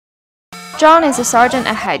Zhang is a sergeant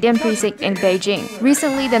at Haidian precinct in Beijing.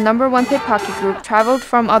 Recently, the #1 pickpocket group traveled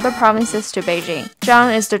from other provinces to Beijing.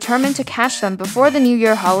 Zhang is determined to catch them before the New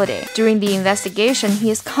Year holiday. During the investigation, he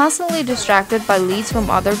is constantly distracted by leads from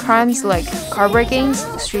other crimes like car breakings,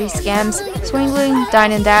 street scams, swindling,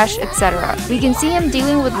 dine and dash, etc. We can see him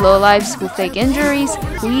dealing with lowlifes who fake injuries,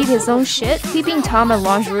 who eat his own shit, peeping Tom at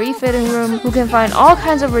lingerie fitting room, who can find all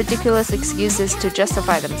kinds of ridiculous excuses to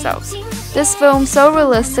justify themselves. This film so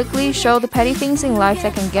realistically shows the petty things in life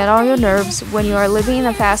that can get on your nerves when you are living in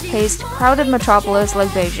a fast-paced, crowded metropolis like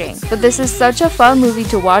Beijing. But this is such a fun movie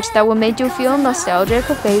to watch that will make you feel nostalgic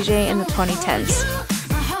of Beijing in the 2010s.